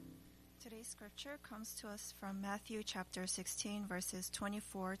Today's scripture comes to us from Matthew chapter 16, verses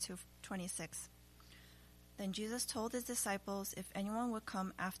 24 to 26. Then Jesus told his disciples, "If anyone would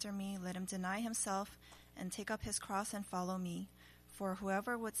come after me, let him deny himself and take up his cross and follow me. For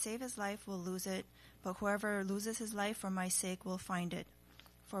whoever would save his life will lose it, but whoever loses his life for my sake will find it.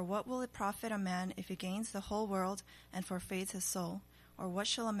 For what will it profit a man if he gains the whole world and forfeits his soul? Or what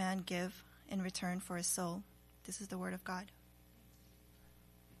shall a man give in return for his soul?" This is the word of God.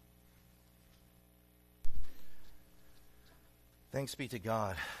 Thanks be to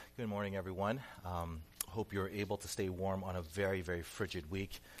God. Good morning, everyone. Hope you're able to stay warm on a very, very frigid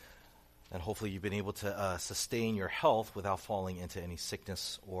week. And hopefully you've been able to sustain your health without falling into any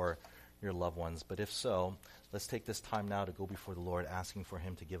sickness or your loved ones. But if so, let's take this time now to go before the Lord, asking for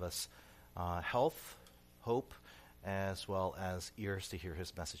him to give us health, hope, as well as ears to hear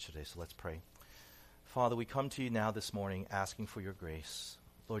his message today. So let's pray. Father, we come to you now this morning asking for your grace.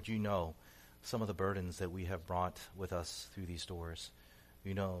 Lord, you know some of the burdens that we have brought with us through these doors.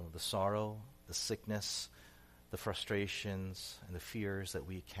 You know the sorrow, the sickness, the frustrations, and the fears that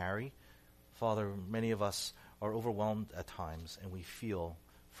we carry. Father, many of us are overwhelmed at times, and we feel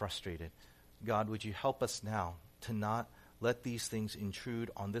frustrated. God, would you help us now to not let these things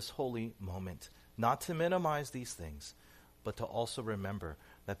intrude on this holy moment, not to minimize these things, but to also remember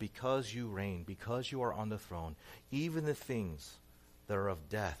that because you reign, because you are on the throne, even the things that are of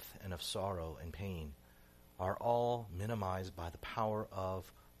death and of sorrow and pain are all minimized by the power of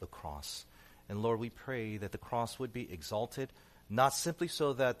the cross. And Lord, we pray that the cross would be exalted, not simply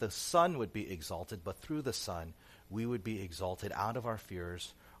so that the Son would be exalted, but through the Son we would be exalted out of our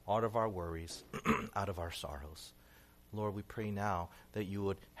fears, out of our worries, out of our sorrows. Lord, we pray now that you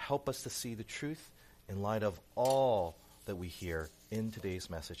would help us to see the truth in light of all that we hear in today's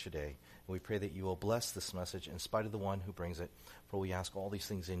message today. And we pray that you will bless this message in spite of the one who brings it. For we ask all these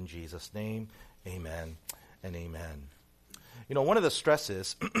things in Jesus' name. Amen and amen. You know, one of the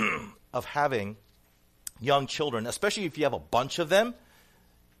stresses of having young children, especially if you have a bunch of them,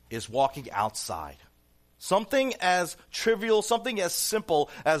 is walking outside. Something as trivial, something as simple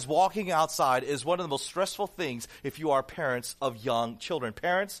as walking outside is one of the most stressful things if you are parents of young children.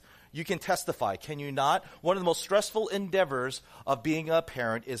 Parents, you can testify, can you not? One of the most stressful endeavors of being a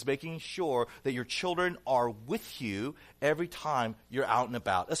parent is making sure that your children are with you every time you're out and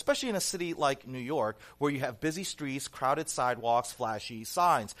about, especially in a city like New York, where you have busy streets, crowded sidewalks, flashy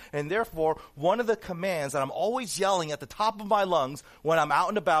signs. And therefore, one of the commands that I'm always yelling at the top of my lungs when I'm out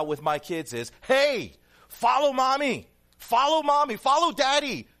and about with my kids is, "Hey, follow mommy, follow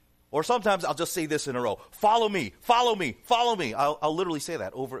daddy." Or sometimes I'll just say this in a row: "Follow me, follow me, follow me." I'll literally say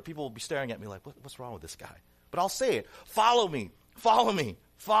that over. People will be staring at me like, what's wrong with this guy? But I'll say it: "Follow me, follow me,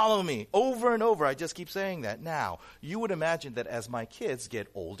 follow me," over and over. I just keep saying that. Now, you would imagine that as my kids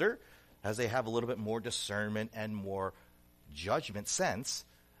get older, as they have a little bit more discernment and more judgment sense,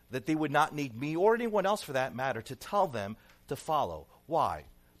 that they would not need me or anyone else for that matter to tell them to follow. Why?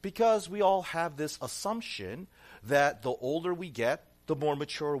 Because we all have this assumption that the older we get, the more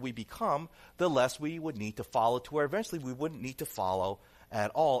mature we become, the less we would need to follow, to where eventually we wouldn't need to follow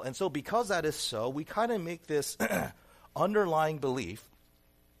at all. And so because that is so, we kind of make this underlying belief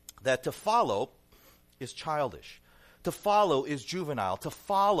that to follow is childish. To follow is juvenile. To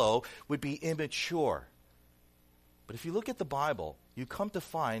follow would be immature. But if you look at the Bible, you come to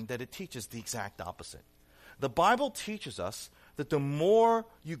find that it teaches the exact opposite. The Bible teaches us that the more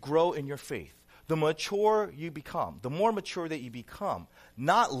you grow in your faith, the mature you become, the more mature that you become,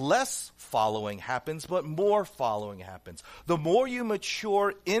 not less following happens, but more following happens. The more you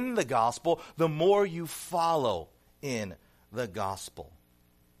mature in the gospel, the more you follow in the gospel.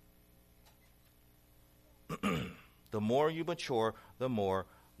 The more you mature, the more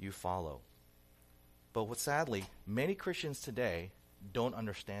you follow. But what sadly, many Christians today don't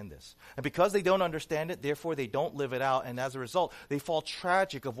understand this. And because they don't understand it, therefore they don't live it out. And as a result, they fall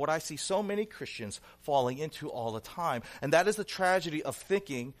tragic of what I see so many Christians falling into all the time. And that is the tragedy of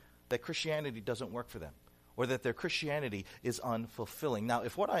thinking that Christianity doesn't work for them, or that their Christianity is unfulfilling. Now,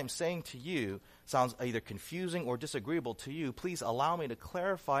 if what I'm saying to you sounds either confusing or disagreeable to you, please allow me to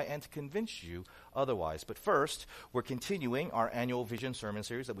clarify and to convince you otherwise. But first, we're continuing our annual Vision Sermon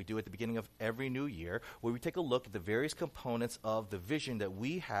series that we do at the beginning of every new year, where we take a look at the various components of the vision that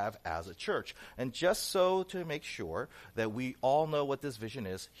we have as a church. And just so to make sure that we all know what this vision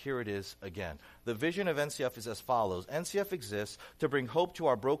is, here it is again. The vision of NCF is as follows. NCF exists to bring hope to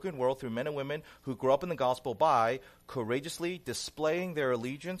our broken world through men and women who grow up in the gospel by courageously displaying their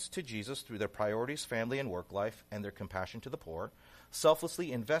allegiance to Jesus through their priorities, family and work life, and their compassion to the poor,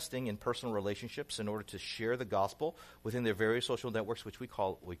 selflessly investing in personal relationships in order to share the gospel within their various social networks, which we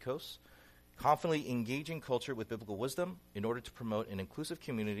call oikos, confidently engaging culture with biblical wisdom in order to promote an inclusive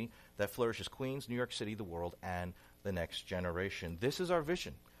community that flourishes Queens, New York City, the world, and the next generation. This is our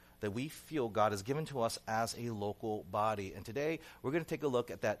vision that we feel God has given to us as a local body. And today, we're going to take a look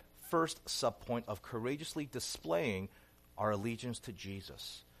at that first subpoint of courageously displaying our allegiance to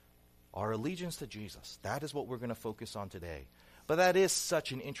Jesus. Our allegiance to Jesus. That is what we're going to focus on today. But that is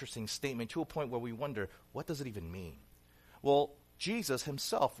such an interesting statement to a point where we wonder, what does it even mean? Well, Jesus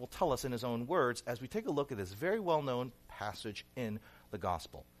himself will tell us in his own words as we take a look at this very well-known passage in the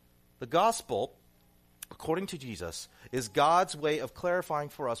gospel. The gospel, according to Jesus, is God's way of clarifying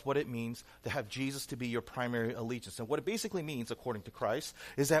for us what it means to have Jesus to be your primary allegiance. And what it basically means, according to Christ,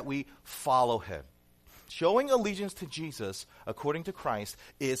 is that we follow him. Showing allegiance to Jesus, according to Christ,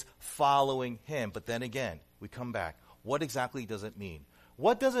 is following him. But then again, we come back. What exactly does it mean?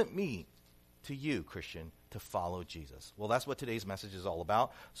 What does it mean to you, Christian, to follow Jesus? Well, that's what today's message is all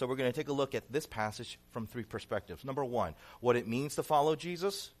about. So we're going to take a look at this passage from three perspectives. Number one, what it means to follow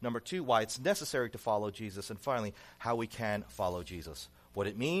Jesus. Number two, why it's necessary to follow Jesus. And finally, how we can follow Jesus. What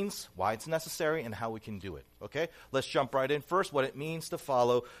it means, why it's necessary, and how we can do it. Okay? Let's jump right in. First, what it means to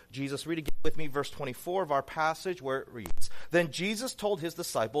follow Jesus. Read again with me verse 24 of our passage where it reads, "Then Jesus told his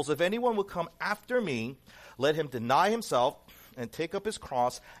disciples, if anyone will come after me, let him deny himself and take up his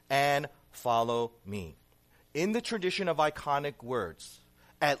cross and follow me." In the tradition of iconic words,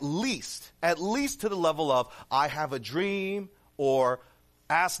 at least to the level of, I have a dream, or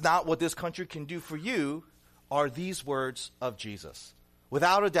ask not what this country can do for you, are these words of Jesus.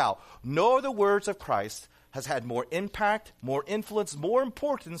 Without a doubt, no other words of Christ has had more impact, more influence, more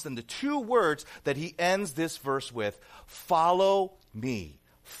importance than the two words that he ends this verse with, follow me.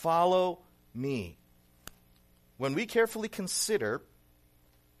 Follow me. When we carefully consider,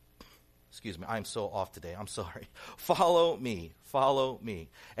 I'm so off today, I'm sorry. Follow me. Follow me.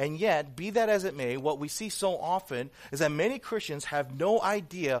 And yet, be that as it may, what we see so often is that many Christians have no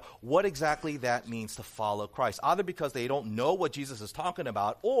idea what exactly that means to follow Christ. Either because they don't know what Jesus is talking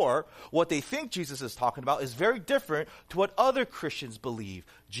about, or what they think Jesus is talking about is very different to what other Christians believe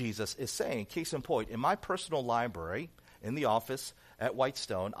Jesus is saying. Case in point, in my personal library, in the office at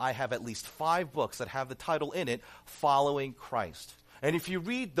Whitestone, I have at least 5 books that have the title in it, Following Christ. And if you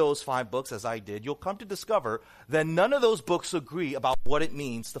read those 5 books, as I did, you'll come to discover that none of those books agree about what it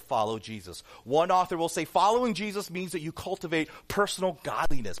means to follow Jesus. One author will say following Jesus means that you cultivate personal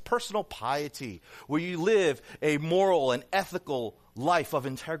godliness, personal piety, where you live a moral and ethical life of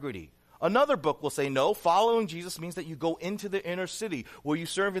integrity. Another book will say, no, following Jesus means that you go into the inner city, where you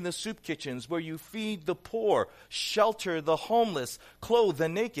serve in the soup kitchens, where you feed the poor, shelter the homeless, clothe the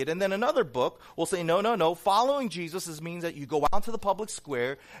naked. And then another book will say, no, following Jesus means that you go out to the public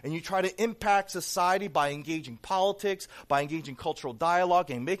square and you try to impact society by engaging politics, by engaging cultural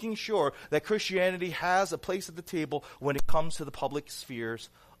dialogue, and making sure that Christianity has a place at the table when it comes to the public spheres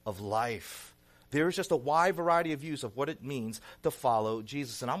of life. There is just a wide variety of views of what it means to follow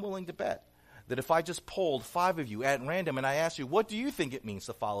Jesus. And I'm willing to bet that if I just polled 5 of you at random and I asked you, what do you think it means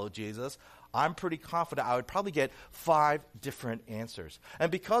to follow Jesus? I'm pretty confident I would probably get 5 different answers. And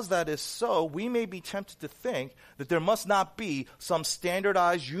because that is so, we may be tempted to think that there must not be some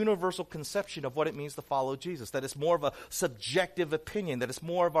standardized universal conception of what it means to follow Jesus, that it's more of a subjective opinion, that it's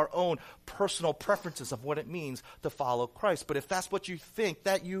more of our own personal preferences of what it means to follow Christ. But if that's what you think,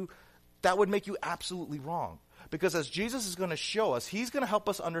 that would make you absolutely wrong. Because as Jesus is going to show us, he's going to help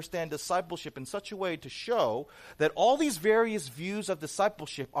us understand discipleship in such a way to show that all these various views of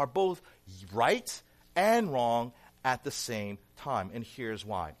discipleship are both right and wrong at the same time. And here's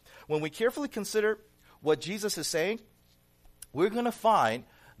why. When we carefully consider what Jesus is saying, we're going to find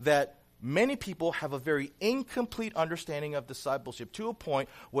that many people have a very incomplete understanding of discipleship, to a point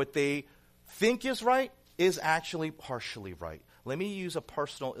what they think is right is actually partially right. Let me use a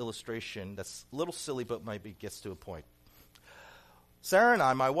personal illustration that's a little silly, but maybe gets to a point. Sarah and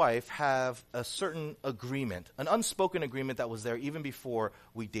I, my wife, have a certain agreement, an unspoken agreement that was there even before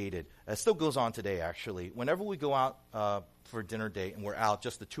we dated. It still goes on today, actually. Whenever we go out for a dinner date and we're out,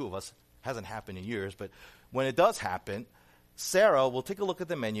 just the two of us, hasn't happened in years, but when it does happen, Sarah will take a look at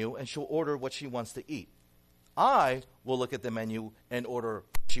the menu and she'll order what she wants to eat. I will look at the menu and order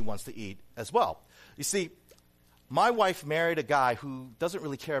what she wants to eat as well. You see, my wife married a guy who doesn't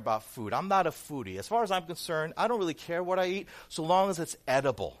really care about food. I'm not a foodie. As far as I'm concerned, I don't really care what I eat so long as it's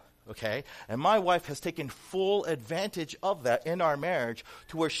edible, okay? And my wife has taken full advantage of that in our marriage,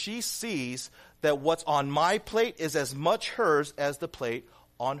 to where she sees that what's on my plate is as much hers as the plate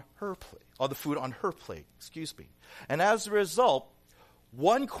on her plate, or the food on her plate, excuse me. And as a result,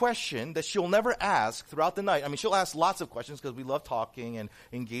 one question that she'll never ask throughout the night. I mean, she'll ask lots of questions because we love talking and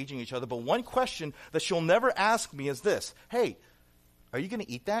engaging each other. But one question that she'll never ask me is this: hey, are you going to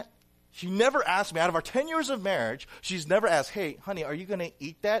eat that? She never asked me, out of our 10 years of marriage, she's never asked, hey, honey, are you going to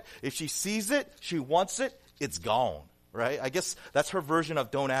eat that? If she sees it, she wants it, it's gone, right? I guess that's her version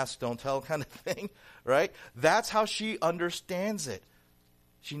of don't ask, don't tell kind of thing, right? That's how she understands it.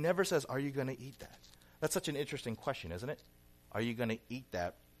 She never says, are you going to eat that? That's such an interesting question, isn't it? Are you going to eat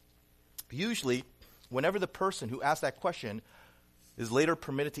that? Usually, whenever the person who asked that question is later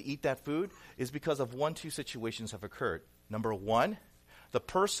permitted to eat that food, is because of two situations have occurred. Number one, the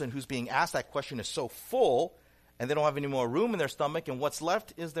person who's being asked that question is so full and they don't have any more room in their stomach, and what's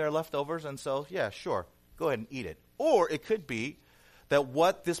left is their leftovers, and so, yeah, sure, go ahead and eat it. Or it could be that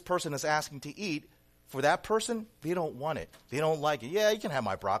what this person is asking to eat, for that person, they don't want it. They don't like it. Yeah, you can have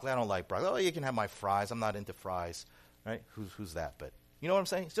my broccoli. I don't like broccoli. Oh, you can have my fries. I'm not into fries. Right? Who's that? But you know what I'm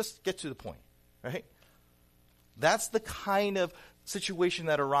saying? Just get to the point. Right? That's the kind of situation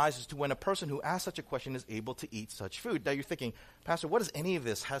that arises to when a person who asks such a question is able to eat such food. Now you're thinking, Pastor, what does any of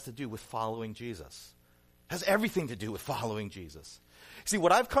this has to do with following Jesus? It has everything to do with following Jesus. See,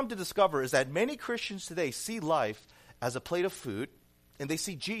 what I've come to discover is that many Christians today see life as a plate of food, and they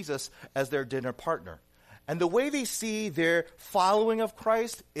see Jesus as their dinner partner. And the way they see their following of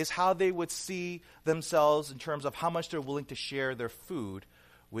Christ is how they would see themselves in terms of how much they're willing to share their food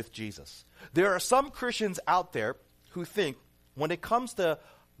with Jesus. There are some Christians out there who think, when it comes to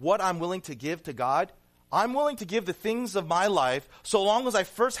what I'm willing to give to God, I'm willing to give the things of my life so long as I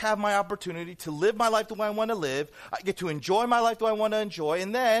first have my opportunity to live my life the way I want to live. I get to enjoy my life the way I want to enjoy.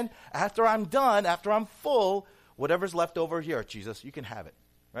 And then after I'm done, after I'm full, whatever's left over here, Jesus, you can have it,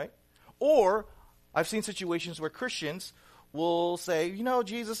 right? Or I've seen situations where Christians will say, you know,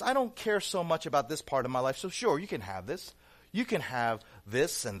 Jesus, I don't care so much about this part of my life, so sure, you can have this. You can have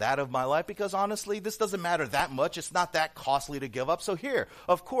this and that of my life because honestly, this doesn't matter that much. It's not that costly to give up. So here,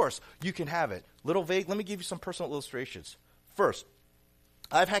 of course, you can have it. Little vague, let me give you some personal illustrations. First,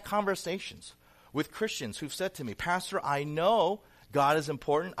 I've had conversations with Christians who've said to me, Pastor, I know God is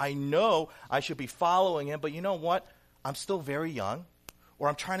important. I know I should be following him, but you know what? I'm still very young, or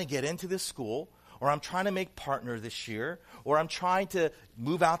I'm trying to get into this school, or I'm trying to make partner this year, or I'm trying to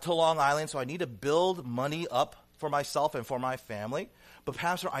move out to Long Island, so I need to build money up for myself and for my family. But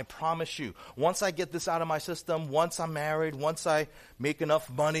Pastor, I promise you, once I get this out of my system, once I'm married, once I make enough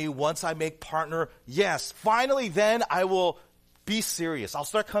money, once I make partner, yes, finally then I will be serious. I'll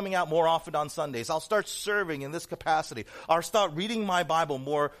start coming out more often on Sundays. I'll start serving in this capacity. I'll start reading my Bible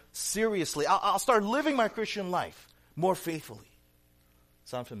more seriously. I'll start living my Christian life more faithfully.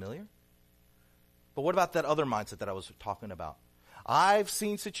 Sound familiar? But what about that other mindset that I was talking about? I've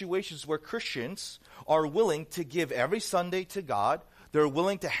seen situations where Christians are willing to give every Sunday to God. They're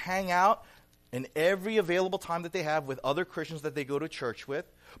willing to hang out in every available time that they have with other Christians that they go to church with.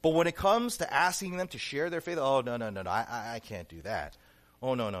 But when it comes to asking them to share their faith, oh, no, I can't do that.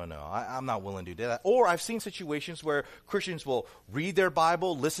 Oh, no, I'm not willing to do that. Or I've seen situations where Christians will read their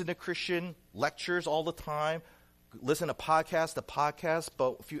Bible, listen to Christian lectures all the time, listen to podcast,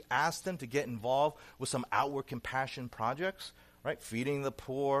 but if you ask them to get involved with some outward compassion projects, right, feeding the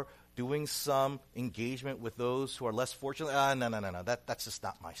poor, doing some engagement with those who are less fortunate, no, that's just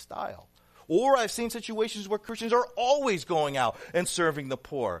not my style. Or I've seen situations where Christians are always going out and serving the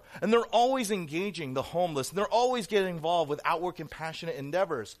poor, and they're always engaging the homeless, and they're always getting involved with outward compassionate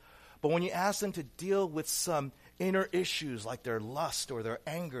endeavors. But when you ask them to deal with some inner issues like their lust or their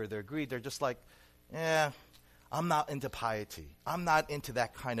anger, their greed, they're just like, I'm not into piety. I'm not into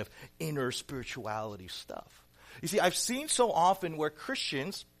that kind of inner spirituality stuff. You see, I've seen so often where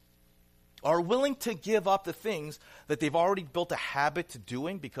Christians are willing to give up the things that they've already built a habit to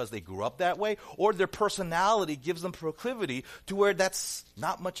doing because they grew up that way, or their personality gives them proclivity to where that's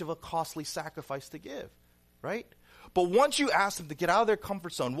not much of a costly sacrifice to give, right? But once you ask them to get out of their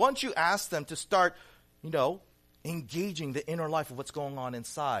comfort zone, once you ask them to start, engaging the inner life of what's going on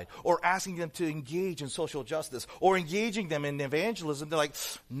inside, or asking them to engage in social justice, or engaging them in evangelism, they're like,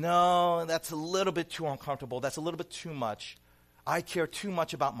 no, that's a little bit too uncomfortable. That's a little bit too much. I care too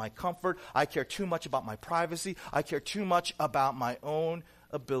much about my comfort. I care too much about my privacy. I care too much about my own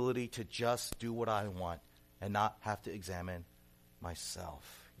ability to just do what I want and not have to examine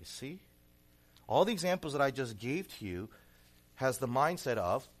myself. You see? All the examples that I just gave to you has the mindset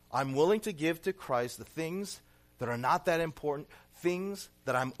of, I'm willing to give to Christ the things that are not that important, things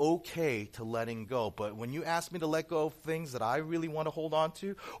that I'm okay to letting go. But when you ask me to let go of things that I really want to hold on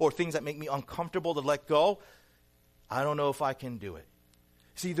to, or things that make me uncomfortable to let go, I don't know if I can do it.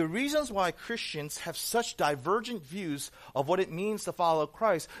 See, the reasons why Christians have such divergent views of what it means to follow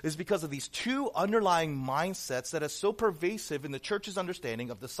Christ is because of these two underlying mindsets that are so pervasive in the church's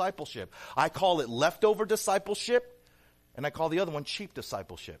understanding of discipleship. I call it leftover discipleship, and I call the other one cheap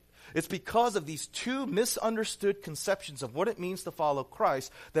discipleship. It's because of these two misunderstood conceptions of what it means to follow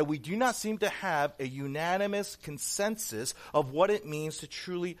Christ that we do not seem to have a unanimous consensus of what it means to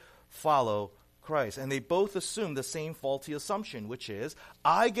truly follow Christ. And they both assume the same faulty assumption, which is,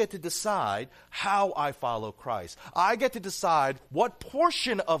 I get to decide how I follow Christ. I get to decide what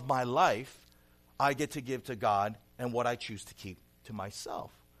portion of my life I get to give to God and what I choose to keep to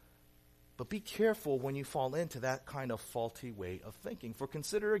myself. But be careful when you fall into that kind of faulty way of thinking. For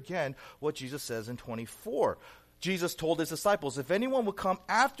consider again what Jesus says in 24. Jesus told his disciples, if anyone would come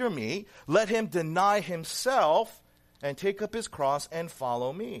after me, let him deny himself and take up his cross and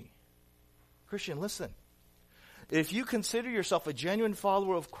follow me. Christian, listen. If you consider yourself a genuine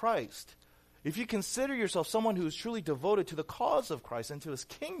follower of Christ, if you consider yourself someone who is truly devoted to the cause of Christ and to his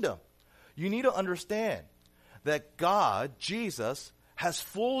kingdom, you need to understand that God, Jesus, has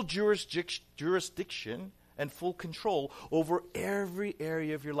full jurisdiction and full control over every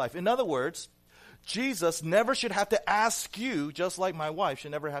area of your life. In other words, Jesus never should have to ask you, just like my wife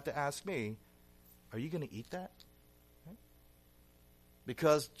should never have to ask me, are you going to eat that?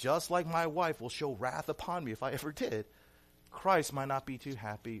 Because just like my wife will show wrath upon me if I ever did, Christ might not be too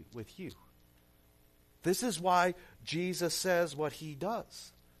happy with you. This is why Jesus says what he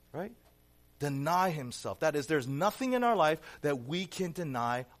does, right? Deny himself. That is, there's nothing in our life that we can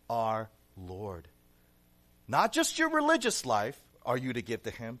deny our Lord. Not just your religious life are you to give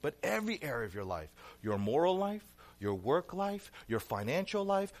to him, but every area of your life. Your moral life, your work life, your financial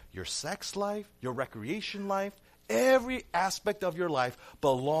life, your sex life, your recreation life. Every aspect of your life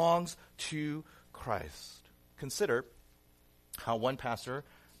belongs to Christ. Consider how one pastor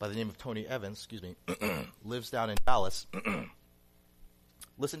by the name of Tony Evans, lives down in Dallas.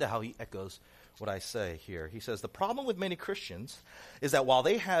 Listen to how he echoes what I say here. He says, the problem with many Christians is that while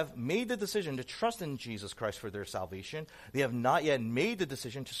they have made the decision to trust in Jesus Christ for their salvation, they have not yet made the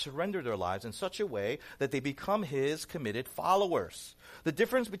decision to surrender their lives in such a way that they become his committed followers. The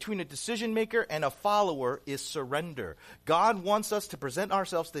difference between a decision maker and a follower is surrender. God wants us to present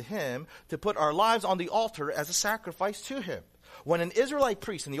ourselves to him, to put our lives on the altar as a sacrifice to him. When an Israelite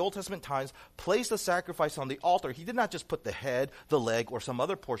priest in the Old Testament times placed a sacrifice on the altar, he did not just put the head, the leg, or some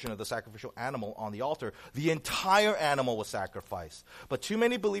other portion of the sacrificial animal on the altar. The entire animal was sacrificed. But too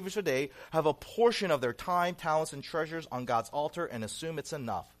many believers today have a portion of their time, talents, and treasures on God's altar and assume it's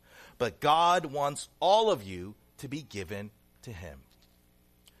enough. But God wants all of you to be given to him.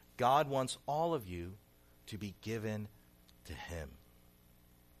 God wants all of you to be given to him.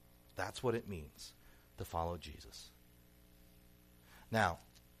 That's what it means to follow Jesus. Now,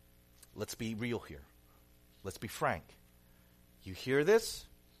 let's be real here. Let's be frank. You hear this?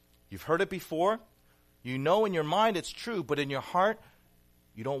 You've heard it before. You know in your mind it's true, but in your heart,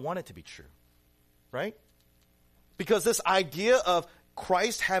 you don't want it to be true. Right? Because this idea of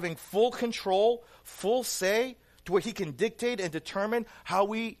Christ having full control, full say, to where he can dictate and determine how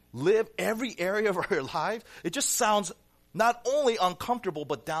we live every area of our life, it just sounds not only uncomfortable,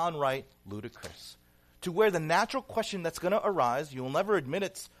 but downright ludicrous. To where the natural question that's going to arise, you'll never admit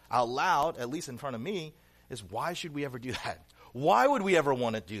it out loud, at least in front of me, is why should we ever do that? Why would we ever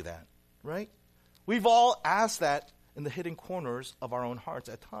want to do that? Right? We've all asked that in the hidden corners of our own hearts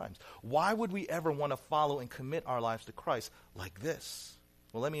at times. Why would we ever want to follow and commit our lives to Christ like this?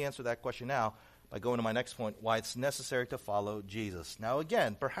 Well, let me answer that question now by going to my next point, why it's necessary to follow Jesus. Now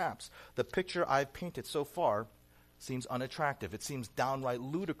again, perhaps the picture I've painted so far seems unattractive. It seems downright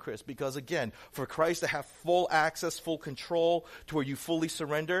ludicrous because, again, for Christ to have full access, full control to where you fully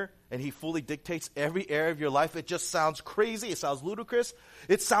surrender and he fully dictates every area of your life, it just sounds crazy. It sounds ludicrous.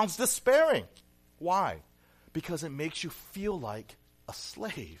 It sounds despairing. Why? Because it makes you feel like a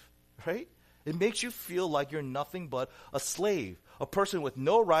slave, right? It makes you feel like you're nothing but a slave, a person with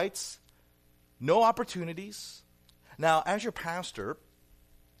no rights, no opportunities. Now, as your pastor,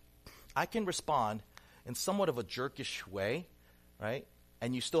 I can respond in somewhat of a jerkish way, right?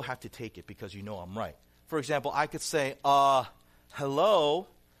 And you still have to take it because you know I'm right. For example, I could say, hello,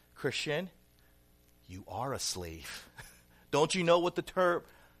 Christian, you are a slave. Don't you know what the term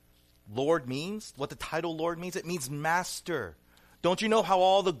Lord means? What the title Lord means? It means master. Don't you know how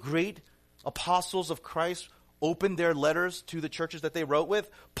all the great apostles of Christ opened their letters to the churches that they wrote with?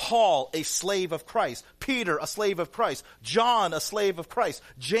 Paul, a slave of Christ. Peter, a slave of Christ. John, a slave of Christ.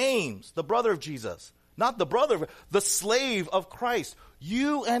 James, the brother of Jesus. Not the brother, the slave of Christ.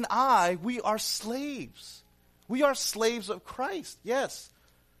 You and I, we are slaves. We are slaves of Christ, yes.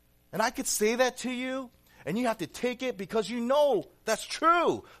 And I could say that to you, and you have to take it because you know that's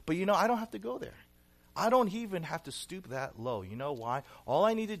true. But I don't have to go there. I don't even have to stoop that low. You know why? All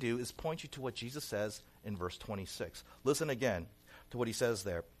I need to do is point you to what Jesus says in verse 26. Listen again to what he says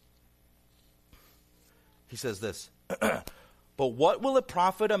there. He says this, but what will it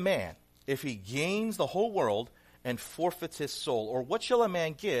profit a man if he gains the whole world and forfeits his soul? Or what shall a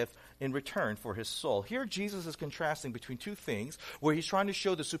man give in return for his soul? Here Jesus is contrasting between two things where he's trying to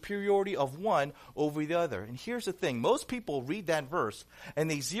show the superiority of one over the other. And here's the thing. Most people read that verse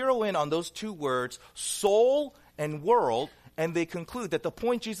and they zero in on those two words, soul and world, and they conclude that the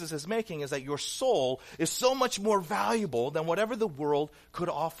point Jesus is making is that your soul is so much more valuable than whatever the world could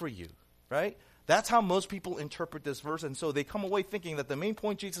offer you, right? That's how most people interpret this verse, and so they come away thinking that the main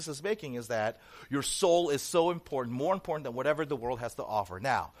point Jesus is making is that your soul is so important, more important than whatever the world has to offer.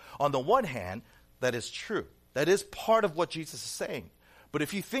 Now, on the one hand, that is true. That is part of what Jesus is saying. But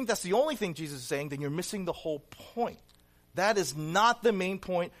if you think that's the only thing Jesus is saying, then you're missing the whole point. That is not the main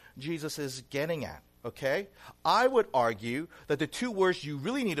point Jesus is getting at, okay? I would argue that the two words you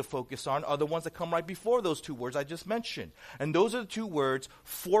really need to focus on are the ones that come right before those two words I just mentioned. And those are the two words,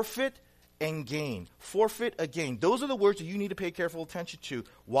 forfeit and gain. Forfeit, a gain. Those are the words that you need to pay careful attention to.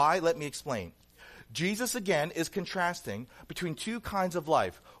 Why? Let me explain. Jesus, again, is contrasting between two kinds of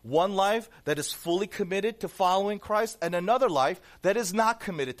life. One life that is fully committed to following Christ, and another life that is not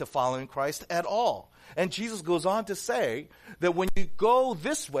committed to following Christ at all. And Jesus goes on to say that when you go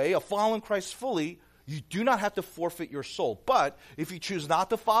this way of following Christ fully, you do not have to forfeit your soul. But if you choose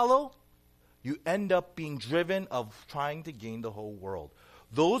not to follow, you end up being driven of trying to gain the whole world.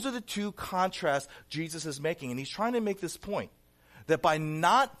 Those are the two contrasts Jesus is making. And he's trying to make this point, that by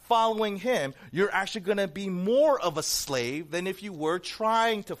not following him, you're actually going to be more of a slave than if you were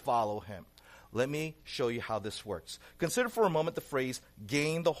trying to follow him. Let me show you how this works. Consider for a moment the phrase,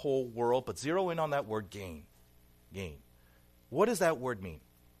 gain the whole world, but zero in on that word gain. Gain. What does that word mean?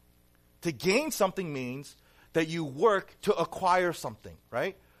 To gain something means that you work to acquire something,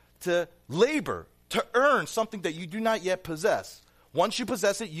 right? To labor, to earn something that you do not yet possess. Once you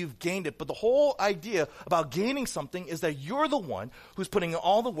possess it, you've gained it. But the whole idea about gaining something is that you're the one who's putting in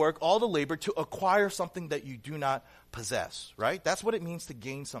all the work, all the labor to acquire something that you do not possess, right? That's what it means to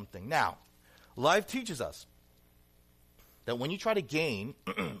gain something. Now, life teaches us that when you try to gain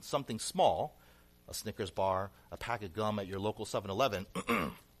something small, a Snickers bar, a pack of gum at your local 7-Eleven,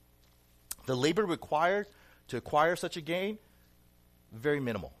 the labor required to acquire such a gain, very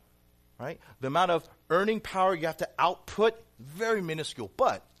minimal. Right? The amount of earning power you have to output, very minuscule.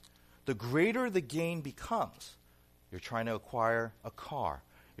 But the greater the gain becomes, you're trying to acquire a car,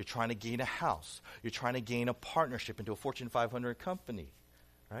 you're trying to gain a house, you're trying to gain a partnership into a Fortune 500 company,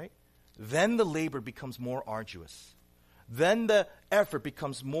 right? Then the labor becomes more arduous. Then the effort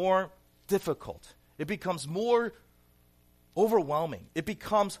becomes more difficult. It becomes more overwhelming. It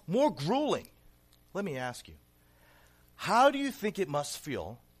becomes more grueling. Let me ask you, how do you think it must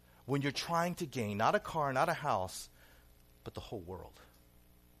feel when you're trying to gain not a car, not a house, but the whole world?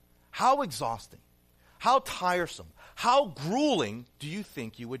 How exhausting, how tiresome, how grueling do you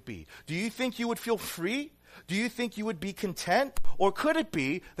think you would be? Do you think you would feel free? Do you think you would be content? Or could it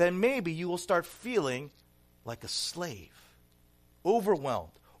be that maybe you will start feeling like a slave,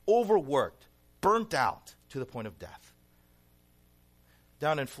 overwhelmed, overworked, burnt out to the point of death?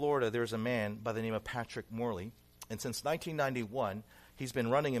 Down in Florida, there's a man by the name of Patrick Morley, and since 1991, he's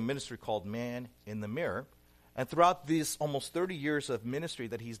been running a ministry called Man in the Mirror. And throughout these almost 30 years of ministry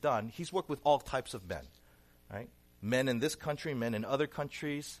that he's done, he's worked with all types of men, right? Men in this country, men in other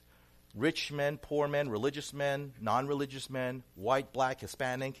countries, rich men, poor men, religious men, non-religious men, white, black,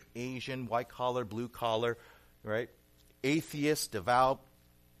 Hispanic, Asian, white collar, blue collar, right? Atheist, devout.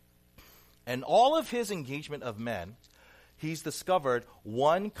 And all of his engagement of men, he's discovered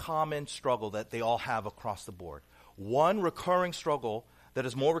one common struggle that they all have across the board. One recurring struggle that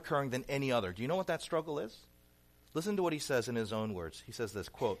is more recurring than any other. Do you know what that struggle is? Listen to what he says in his own words. He says this,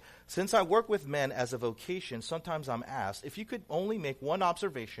 quote, "Since I work with men as a vocation, sometimes I'm asked, if you could only make one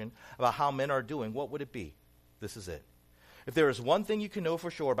observation about how men are doing, what would it be? This is it. If there is one thing you can know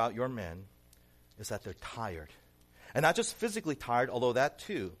for sure about your men, is that they're tired. And not just physically tired, although that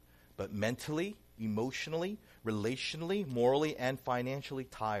too, but mentally, emotionally, relationally, morally, and financially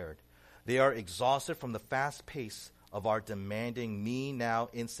tired. They are exhausted from the fast pace of our demanding me now,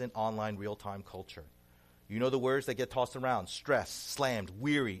 instant, online, real-time culture. You know the words that get tossed around: stressed, slammed,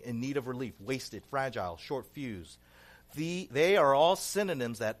 weary, in need of relief, wasted, fragile, short fuse. They are all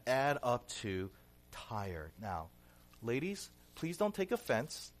synonyms that add up to tired. Now, ladies, please don't take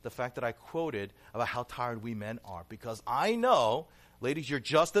offense the fact that I quoted about how tired we men are, because I know, ladies, you're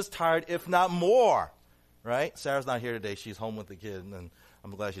just as tired, if not more, right? Sarah's not here today. She's home with the kid, and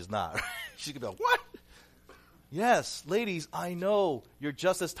I'm glad she's not. She could be like, what? Yes, ladies, I know you're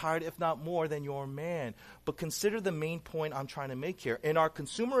just as tired, if not more, than your man. But consider the main point I'm trying to make here. In our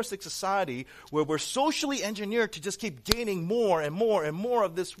consumeristic society, where we're socially engineered to just keep gaining more and more and more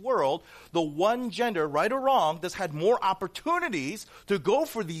of this world, the one gender, right or wrong, that's had more opportunities to go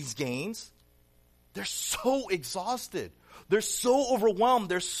for these gains, they're so exhausted. They're so overwhelmed.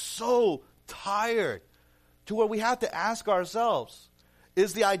 They're so tired to where we have to ask ourselves,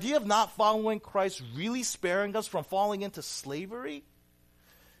 is the idea of not following Christ really sparing us from falling into slavery?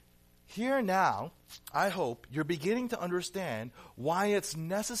 Here now, I hope you're beginning to understand why it's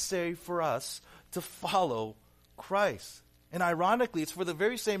necessary for us to follow Christ. And ironically, it's for the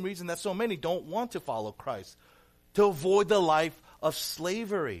very same reason that so many don't want to follow Christ, to avoid the life of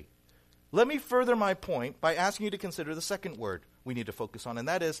slavery. Let me further my point by asking you to consider the second word we need to focus on, and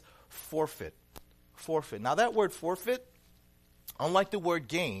that is forfeit. Forfeit. Now that word forfeit, unlike the word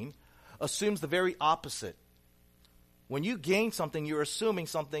gain, assumes the very opposite. When you gain something, you're assuming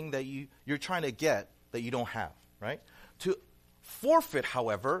something that you're trying to get that you don't have, right? To forfeit,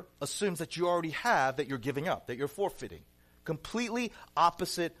 however, assumes that you already have, that you're giving up, that you're forfeiting. Completely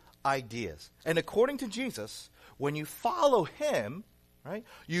opposite ideas. And according to Jesus, when you follow him, right,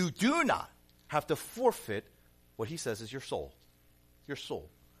 you do not have to forfeit what he says is your soul. Your soul.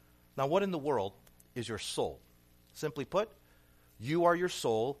 Now, what in the world is your soul? Simply put, you are your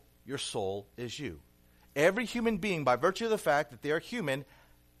soul is you. Every human being, by virtue of the fact that they are human,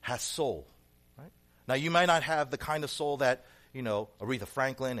 has soul. Right? Now, you might not have the kind of soul that, Aretha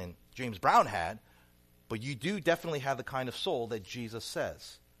Franklin and James Brown had, but you do definitely have the kind of soul that Jesus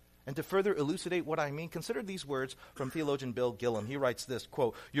says. And to further elucidate what I mean, consider these words from theologian Bill Gillum. He writes this,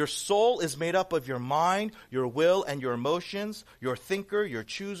 quote, "Your soul is made up of your mind, your will, and your emotions, your thinker, your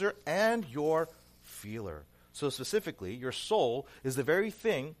chooser, and your feeler." So specifically, your soul is the very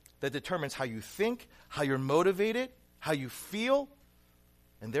thing that determines how you think, how you're motivated, how you feel,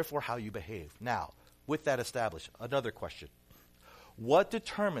 and therefore how you behave. Now, with that established, another question. What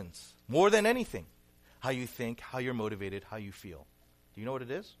determines, more than anything, how you think, how you're motivated, how you feel? Do you know what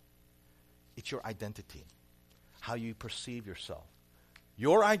it is? It's your identity, how you perceive yourself.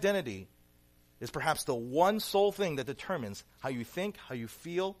 Your identity is perhaps the one sole thing that determines how you think, how you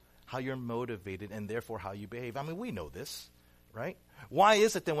feel, how you're motivated, and therefore how you behave. I mean, we know this, right? Why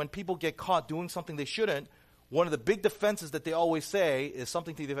is it that when people get caught doing something they shouldn't, one of the big defenses that they always say is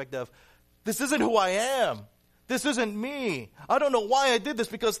something to the effect of, this isn't who I am. This isn't me. I don't know why I did this,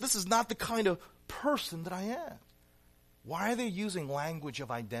 because this is not the kind of person that I am. Why are they using language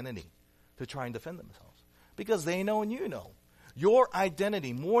of identity to try and defend themselves? Because they know and you know. Your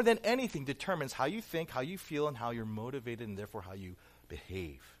identity, more than anything, determines how you think, how you feel, and how you're motivated, and therefore how you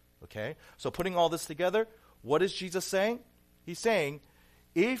behave. Okay? So putting all this together, what is Jesus saying? He's saying,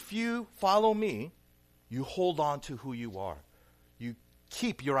 if you follow me, you hold on to who you are. You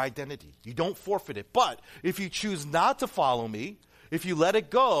keep your identity. You don't forfeit it. But if you choose not to follow me, if you let it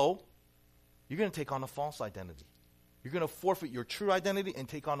go, you're going to take on a false identity. You're going to forfeit your true identity and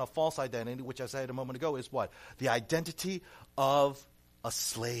take on a false identity, which I said a moment ago is what? The identity of a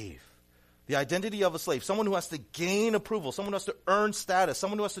slave. The identity of a slave, someone who has to gain approval, someone who has to earn status,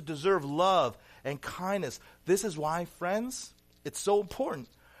 someone who has to deserve love and kindness. This is why, friends, it's so important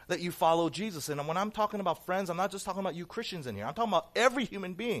that you follow Jesus. And when I'm talking about friends, I'm not just talking about you Christians in here. I'm talking about every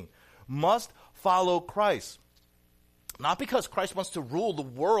human being must follow Christ. Not because Christ wants to rule the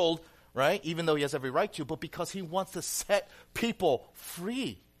world, right, even though he has every right to, but because he wants to set people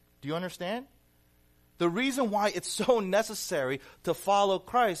free. Do you understand? The reason why it's so necessary to follow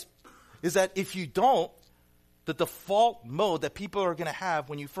Christ is that if you don't, the default mode that people are going to have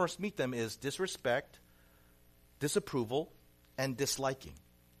when you first meet them is disrespect, disapproval, and disliking.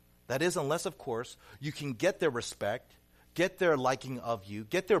 That is, unless, of course, you can get their respect, get their liking of you,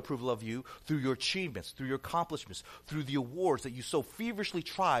 get their approval of you through your achievements, through your accomplishments, through the awards that you so feverishly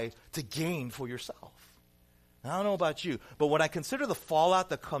try to gain for yourself. And I don't know about you, but when I consider the fallout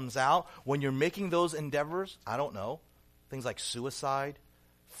that comes out when you're making those endeavors, I don't know, things like suicide,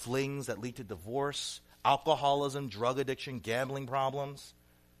 flings that lead to divorce, alcoholism, drug addiction, gambling problems,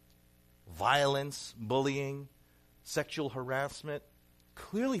 violence, bullying, sexual harassment.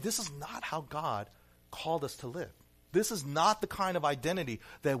 Clearly, this is not how God called us to live. This is not the kind of identity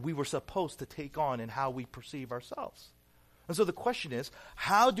that we were supposed to take on in how we perceive ourselves. And so the question is,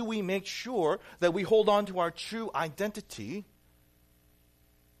 how do we make sure that we hold on to our true identity?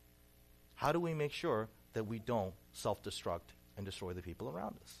 How do we make sure that we don't self-destruct and destroy the people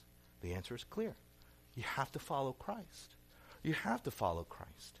around us? The answer is clear. You have to follow Christ. You have to follow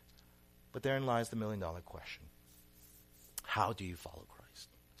Christ. But therein lies the million-dollar question. How do you follow Christ?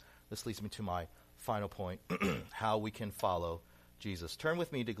 This leads me to my final point, how we can follow Jesus. Turn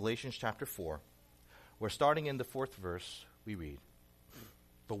with me to Galatians chapter 4, where starting in the 4th verse, we read,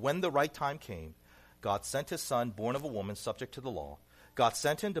 "But when the right time came, God sent his Son, born of a woman, subject to the law. God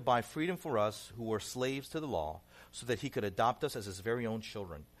sent him to buy freedom for us who were slaves to the law, so that he could adopt us as his very own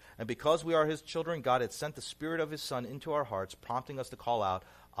children. And because we are his children, God had sent the Spirit of his Son into our hearts, prompting us to call out,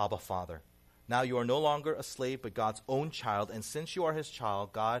 'Abba, Father.' Now you are no longer a slave, but God's own child, and since you are his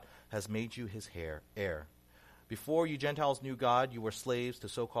child, God has made you his heir. Before you Gentiles knew God, you were slaves to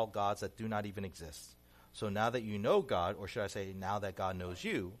so-called gods that do not even exist. So now that you know God, or should I say now that God knows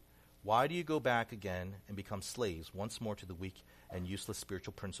you, why do you go back again and become slaves once more to the weak and useless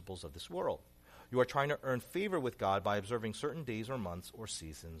spiritual principles of this world? You are trying to earn favor with God by observing certain days or months or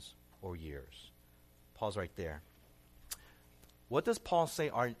seasons or years." Pause right there. What does Paul say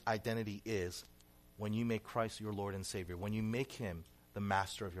our identity is when you make Christ your Lord and Savior, when you make him the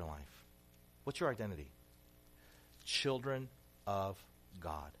master of your life? What's your identity? Children of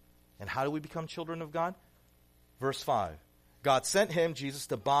God. And how do we become children of God? Verse 5. God sent him, Jesus,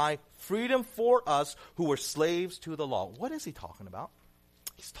 to buy freedom for us who were slaves to the law. What is he talking about?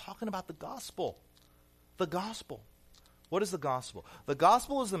 He's talking about the gospel. The gospel. What is the gospel? The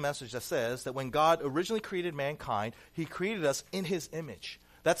gospel is the message that says that when God originally created mankind, he created us in his image.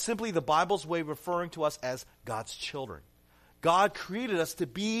 That's simply the Bible's way of referring to us as God's children. God created us to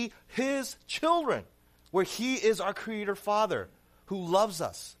be his children, where he is our creator father who loves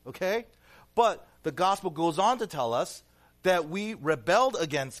us, okay? But the gospel goes on to tell us that we rebelled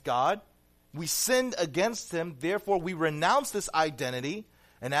against God, we sinned against him, therefore we renounced this identity,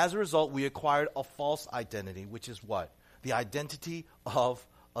 and as a result we acquired a false identity, which is what? The identity of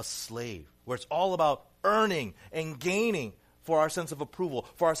a slave, where it's all about earning and gaining for our sense of approval,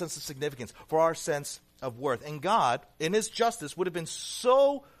 for our sense of significance, for our sense of worth. And God, in his justice, would have been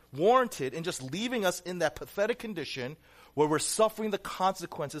so warranted in just leaving us in that pathetic condition where we're suffering the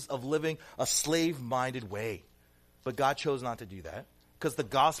consequences of living a slave-minded way. But God chose not to do that, because the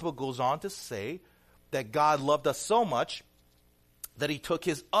gospel goes on to say that God loved us so much that he took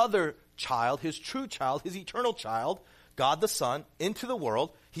his other child, his true child, his eternal child, God the Son, into the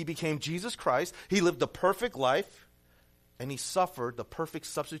world. He became Jesus Christ. He lived the perfect life, and he suffered the perfect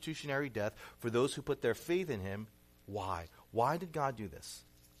substitutionary death for those who put their faith in him. Why? Why did God do this?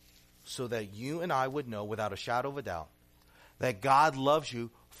 So that you and I would know without a shadow of a doubt that God loves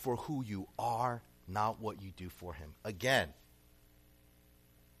you for who you are, not what you do for him. Again,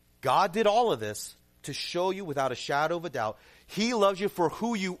 God did all of this to show you without a shadow of a doubt he loves you for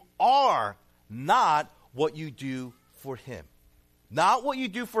who you are, not what you do for him. Not what you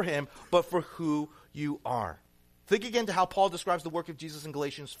do for him, but for who you are. Think again to how Paul describes the work of Jesus in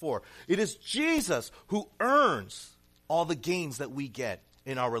Galatians 4. It is Jesus who earns all the gains that we get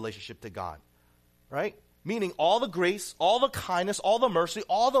in our relationship to God. Right? Meaning all the grace, all the kindness, all the mercy,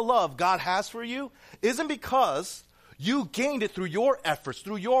 all the love God has for you isn't because you gained it through your efforts,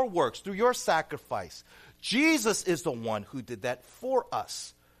 through your works, through your sacrifice. Jesus is the one who did that for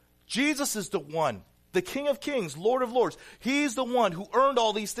us. Jesus is the one, the King of Kings, Lord of Lords. He's the one who earned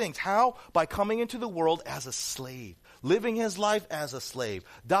all these things. How? By coming into the world as a slave, living his life as a slave,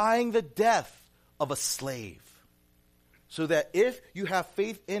 dying the death of a slave. So that if you have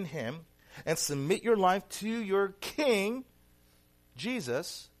faith in him and submit your life to your King,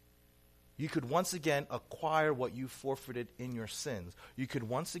 Jesus, you could once again acquire what you forfeited in your sins. You could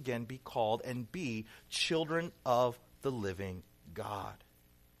once again be called and be children of the living God.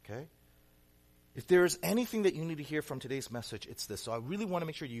 Okay? If there is anything that you need to hear from today's message, it's this. So I really want to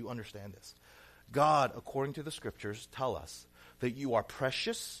make sure you understand this. God, according to the scriptures, tell us that you are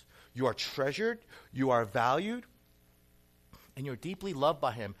precious, you are treasured, you are valued, and you're deeply loved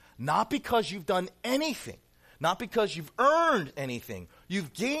by him, not because you've done anything, not because you've earned anything,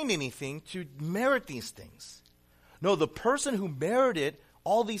 you've gained anything to merit these things. No, the person who merited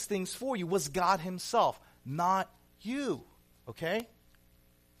all these things for you was God himself, not you. Okay?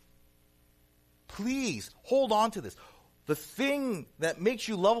 Please hold on to this. The thing that makes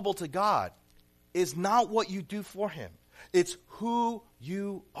you lovable to God is not what you do for him. It's who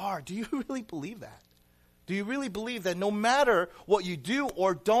you are. Do you really believe that? Do you really believe that no matter what you do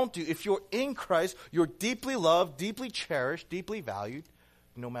or don't do, if you're in Christ, you're deeply loved, deeply cherished, deeply valued,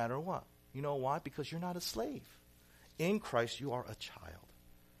 no matter what? You know why? Because you're not a slave. In Christ, you are a child.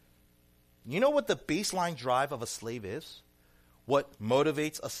 You know what the baseline drive of a slave is? What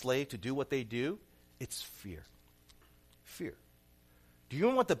motivates a slave to do what they do? It's fear. Fear. Do you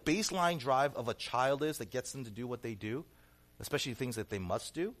know what the baseline drive of a child is that gets them to do what they do, especially things that they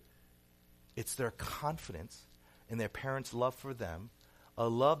must do? It's their confidence in their parents' love for them, a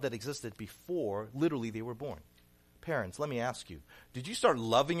love that existed before literally they were born. Parents, let me ask you, did you start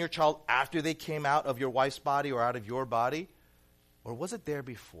loving your child after they came out of your wife's body or out of your body? Or was it there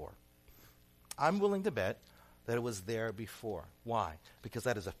before? I'm willing to bet that it was there before. Why? Because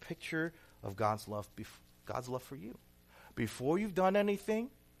that is a picture of God's love for you. Before you've done anything,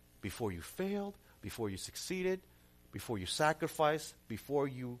 before you failed, before you succeeded, before you sacrificed, before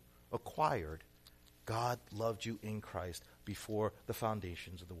you acquired, God loved you in Christ before the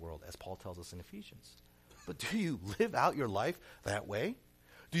foundations of the world, as Paul tells us in Ephesians. But do you live out your life that way?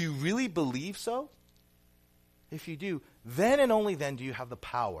 Do you really believe so? If you do, then and only then do you have the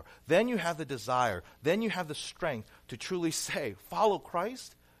power. Then you have the desire. Then you have the strength to truly say, follow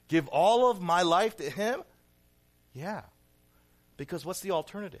Christ? Give all of my life to him? Yeah. Because what's the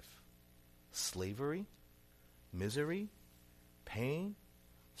alternative? Slavery? Misery? Pain?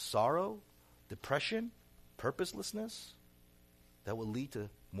 Sorrow? Depression? Purposelessness? That will lead to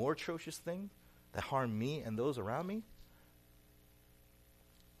more atrocious things that harm me and those around me?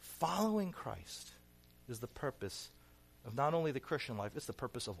 Following Christ is the purpose of not only the Christian life, it's the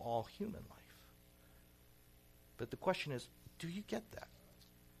purpose of all human life. But the question is, do you get that?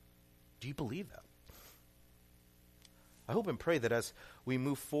 Do you believe that? I hope and pray that as we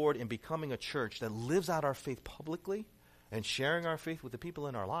move forward in becoming a church that lives out our faith publicly and sharing our faith with the people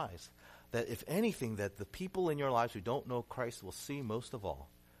in our lives, that if anything, that the people in your lives who don't know Christ will see most of all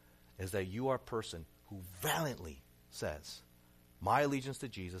is that you are a person who valiantly says, my allegiance to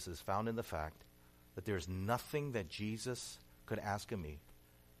Jesus is found in the fact that there's nothing that Jesus could ask of me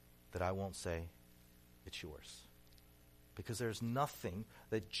that I won't say, it's yours. Because there's nothing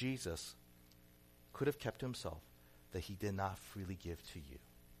that Jesus could have kept to himself that he did not freely give to you.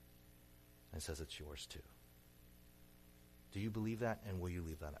 And says it's yours too. Do you believe that, and will you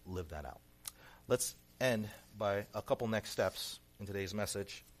live that out? Let's end by a couple next steps in today's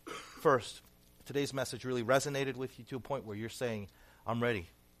message. First, today's message really resonated with you to a point where you're saying, I'm ready.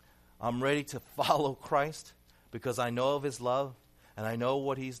 I'm ready to follow Christ because I know of his love and I know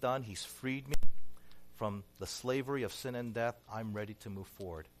what he's done. He's freed me from the slavery of sin and death. I'm ready to move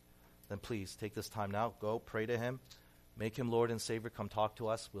forward. Then please take this time now. Go pray to him. Make him Lord and Savior. Come talk to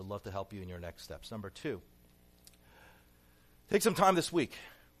us. We'd love to help you in your next steps. Number 2, take some time this week.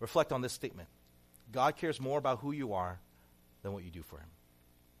 Reflect on this statement. God cares more about who you are than what you do for him.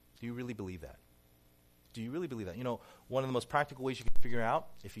 Do you really believe that? Do you really believe that? You know, one of the most practical ways you can figure out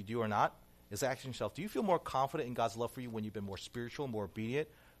if you do or not is asking yourself, do you feel more confident in God's love for you when you've been more spiritual, more obedient,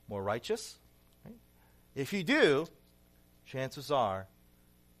 more righteous? Right? If you do, chances are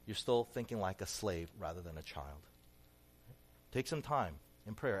you're still thinking like a slave rather than a child. Take some time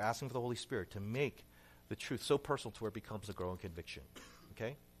in prayer, asking for the Holy Spirit to make the truth so personal to where it becomes a growing conviction.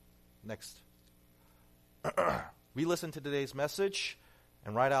 Okay? Next. Re-listen to today's message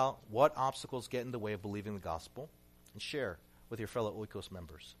and write out what obstacles get in the way of believing the gospel and share with your fellow Oikos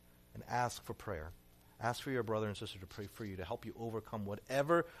members and ask for prayer. Ask for your brother and sister to pray for you to help you overcome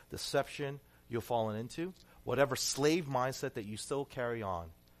whatever deception you've fallen into, whatever slave mindset that you still carry on,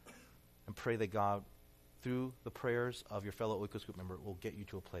 and pray that God, through the prayers of your fellow Oikos group member, will get you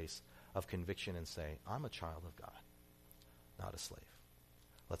to a place of conviction and say, I'm a child of God, not a slave.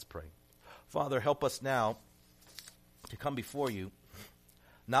 Let's pray. Father, help us now to come before you,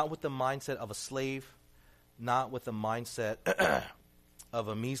 not with the mindset of a slave, not with the mindset of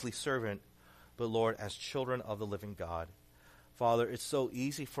a measly servant, but Lord, as children of the living God. Father, it's so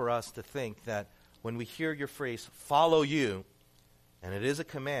easy for us to think that when we hear your phrase, follow you, and it is a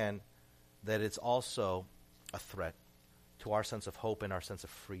command, that it's also a threat to our sense of hope and our sense of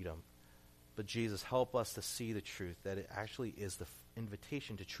freedom. But Jesus, help us to see the truth, that it actually is the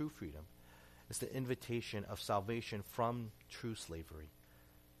invitation to true freedom. It's the invitation of salvation from true slavery,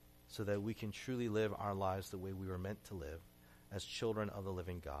 so that we can truly live our lives the way we were meant to live as children of the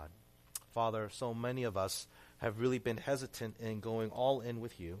living God. Father, so many of us have really been hesitant in going all in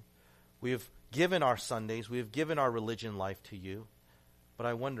with you. We have given our Sundays, we have given our religion life to you, but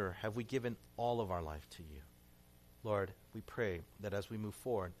I wonder, have we given all of our life to you? Lord, we pray that as we move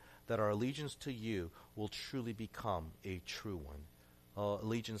forward, that our allegiance to you will truly become a true one,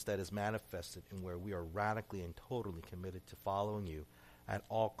 allegiance that is manifested in where we are radically and totally committed to following you at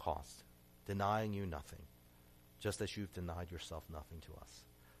all costs, denying you nothing, just as you've denied yourself nothing to us.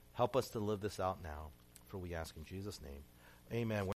 Help us to live this out now, for we ask in Jesus' name. Amen.